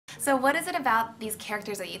So what is it about these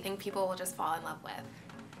characters that you think people will just fall in love with?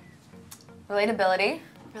 Relatability.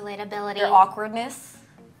 Relatability. Their awkwardness.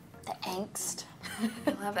 The angst.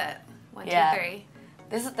 I love it. One, Yeah. two, three.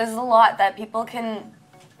 There's a lot that people can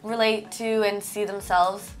relate to and see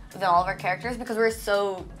themselves within all of our characters because we're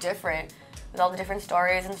so different with all the different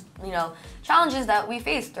stories and, you know, challenges that we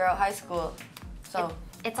face throughout high school. So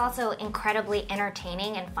It's also incredibly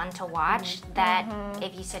entertaining and fun to watch that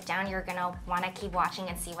if you sit down, you're gonna wanna keep watching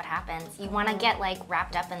and see what happens. You wanna get like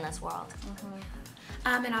wrapped up in this world.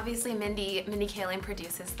 And obviously Mindy Kaling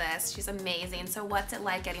produces this. She's amazing. So what's it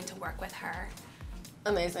like getting to work with her?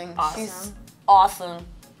 amazing. Awesome. She's awesome.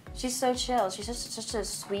 She's so chill. She's just such a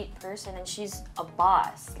sweet person, and she's a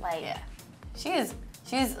boss. Like, Yeah. She's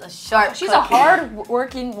a sharp she's cookie. a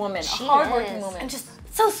hard-working woman. She a hard-working is. woman. And just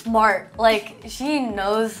so smart. Like she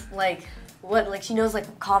knows she knows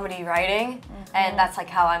like comedy writing, and that's like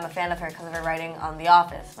how I'm a fan of her because of her writing on The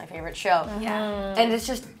Office, my favorite show. Yeah. And it's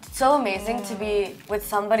just so amazing to be with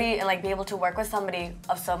somebody and like be able to work with somebody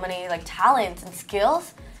of so many like talents and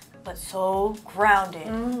skills, but so grounded.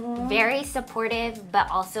 Very supportive,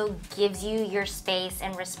 but also gives you your space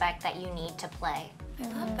and respect that you need to play. I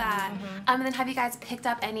love that. And then have you guys picked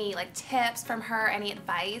up any like tips from her, any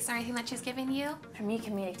advice or anything that she's giving you? For me,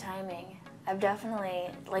 comedic timing. I've definitely,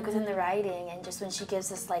 like within the writing and just when she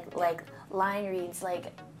gives us like line reads,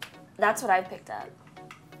 like that's what I've picked up.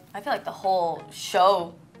 I feel like the whole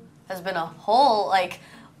show has been a whole like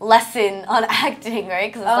lesson on acting,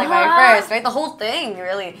 right? Because it's like my first, right? The whole thing,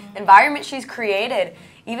 really. Environment she's created,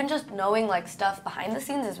 even just knowing like stuff behind the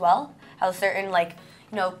scenes as well. How certain like,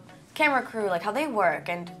 you know, camera crew, like how they work,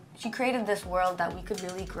 and she created this world that we could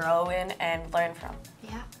really grow in and learn from.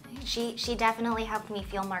 Yeah, she definitely helped me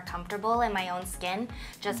feel more comfortable in my own skin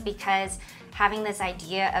just because having this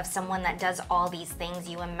idea of someone that does all these things,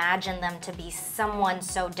 you imagine them to be someone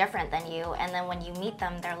so different than you, and then when you meet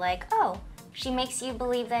them, they're like, oh, she makes you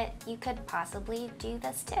believe that you could possibly do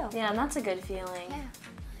this too. Yeah, and that's a good feeling. Yeah.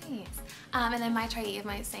 Nice. And then Maitreyi, am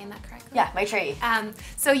I saying that correctly? Yeah, Maitreyi.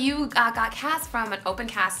 So you got cast from an open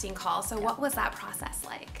casting call. So what was that process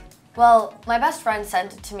like? Well, my best friend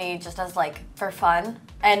sent it to me just as like for fun,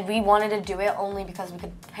 and we wanted to do it only because we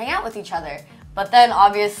could hang out with each other. But then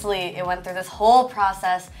obviously it went through this whole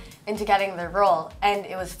process into getting the role, and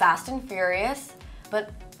it was fast and furious,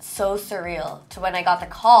 but so surreal. To when I got the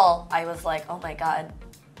call, I was like, oh my God,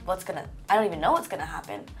 I don't even know what's gonna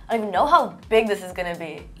happen. I don't even know how big this is gonna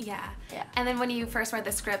be. Yeah. Yeah. And then when you first read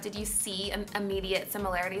the script, did you see immediate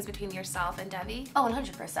similarities between yourself and Debbie? Oh,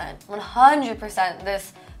 100%. 100%.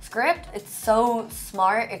 This script, it's so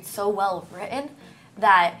smart, it's so well written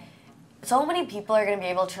that so many people are going to be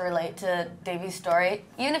able to relate to Davey's story.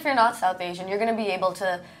 Even if you're not South Asian, you're going to be able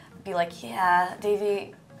to be like, yeah,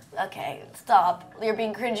 Davey, okay, stop. You're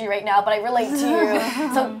being cringy right now, but I relate to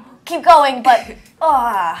you. So keep going, but,